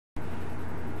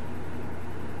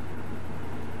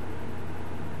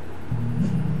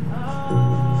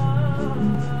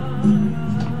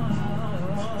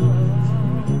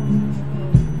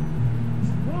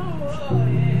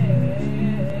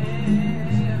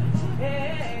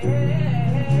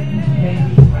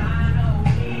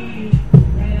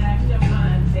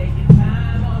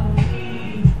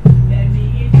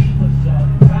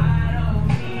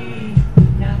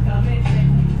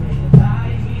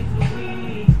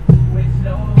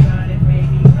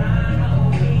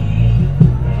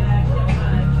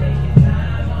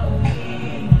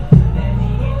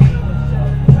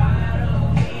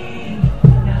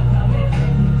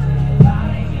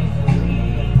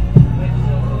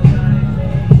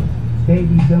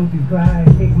Baby, don't you cry,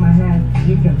 take my hand,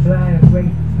 you can fly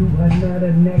away to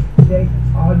another next day.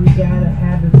 All you gotta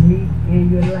have is me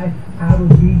in your life. I will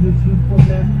be your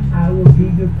Superman, I will be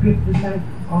your kryptonite.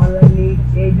 All I need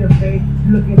is your face,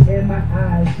 looking in my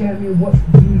eyes. Tell me, what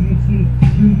do you see?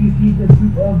 Do you see the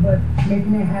two of us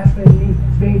making it happen?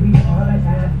 Baby, all I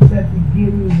ask is that you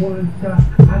give me one shot.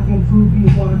 I can prove you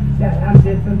one, that I'm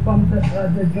different from the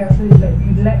other guys that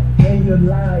you let in your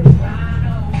life.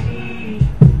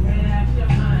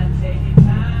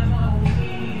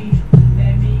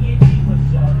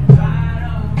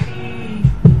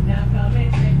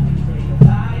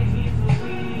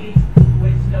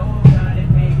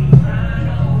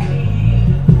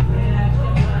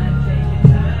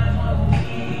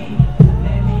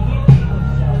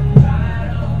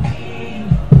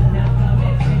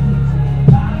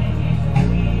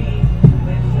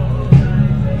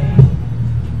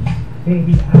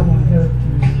 Baby, I won't hurt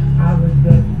you. I will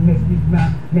just make you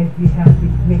smile, make you happy,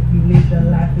 make you live the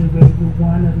life the way you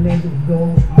wanna let it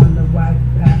go on the right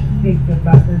path. Think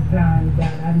about the time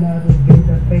that I never been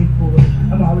the faithful.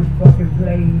 I'm always fucking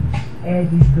playing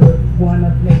Eddie good.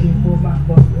 Wanna play it for my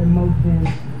fucking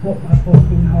emotions, for my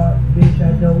fucking heart. Bitch,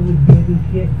 I don't give a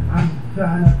shit. I'm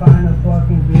trying to find a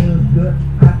fucking real good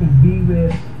I can be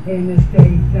with in the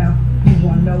same town. You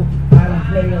wanna know I don't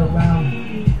play around.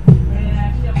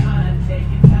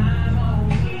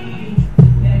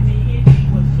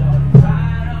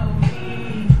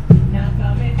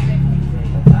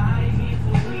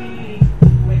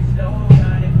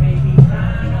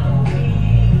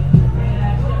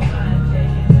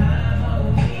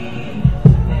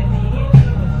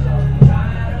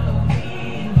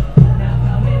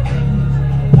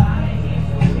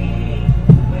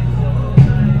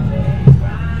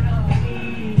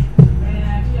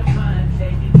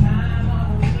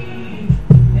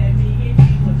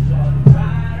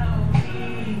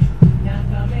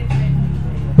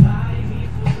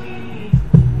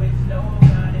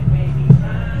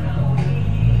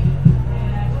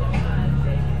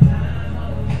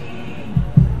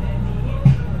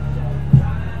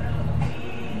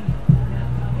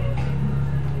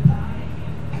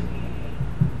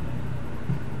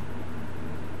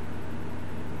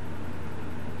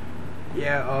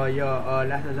 Yeah,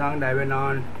 that's the song that went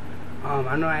on.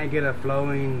 I know I ain't get a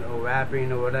flowing or rapping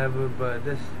or whatever, but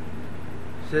this,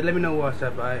 so let me know what's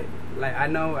up. I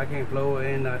know I can't flow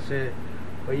in shit,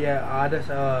 but yeah, this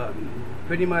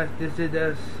pretty much this is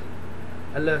just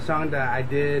a little song that I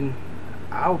did.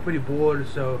 I was pretty bored,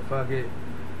 so fuck it.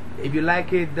 If you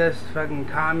like it, just fucking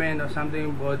comment or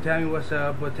something, or tell me what's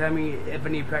up, or tell me if I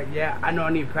need practice. Yeah, I know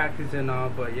I need practice and all,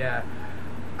 but yeah,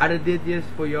 I just did this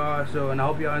for y'all, so, and I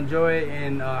hope y'all enjoy it,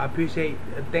 and I appreciate.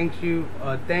 Thanks. Sorry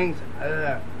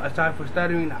for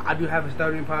stuttering. I do have a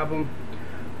stuttering problem,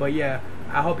 but yeah,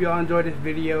 I hope y'all enjoy this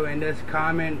video, and just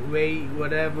comment, rate,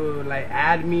 whatever. Like,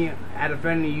 add me, add a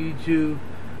friend on YouTube.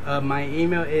 My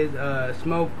email is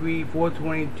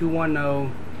smokery420210.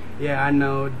 Yeah, I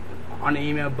know on the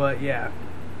email, but yeah.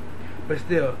 But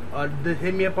still, just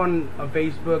hit me up on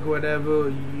Facebook or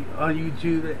whatever, on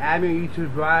YouTube. Add me on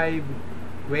YouTube,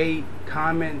 rate,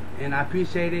 comment, and I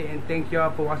appreciate it, and thank y'all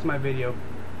for watching my video.